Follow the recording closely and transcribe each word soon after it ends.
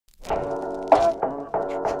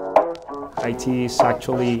IT is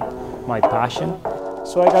actually my passion.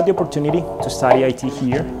 So I got the opportunity to study IT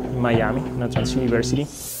here in Miami, in Atlanta University.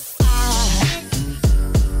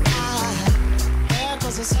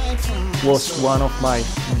 Was one of my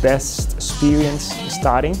best experience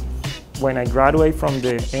studying. When I graduated from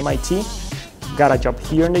the MIT, got a job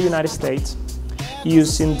here in the United States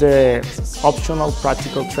using the optional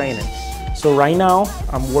practical training. So right now,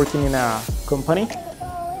 I'm working in a company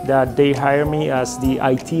that they hire me as the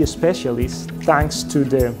IT specialist thanks to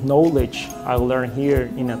the knowledge I learned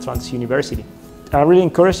here in Atlanta University. I really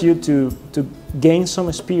encourage you to gain some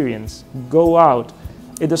experience, go out.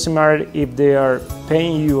 It doesn't matter if they are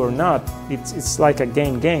paying you or not, it's like a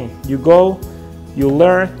game. You go, you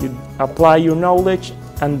learn, you apply your knowledge,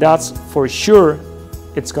 and that's for sure,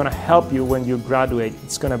 it's gonna help you when you graduate.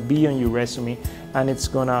 It's gonna be on your resume, and it's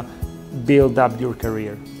gonna build up your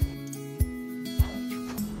career.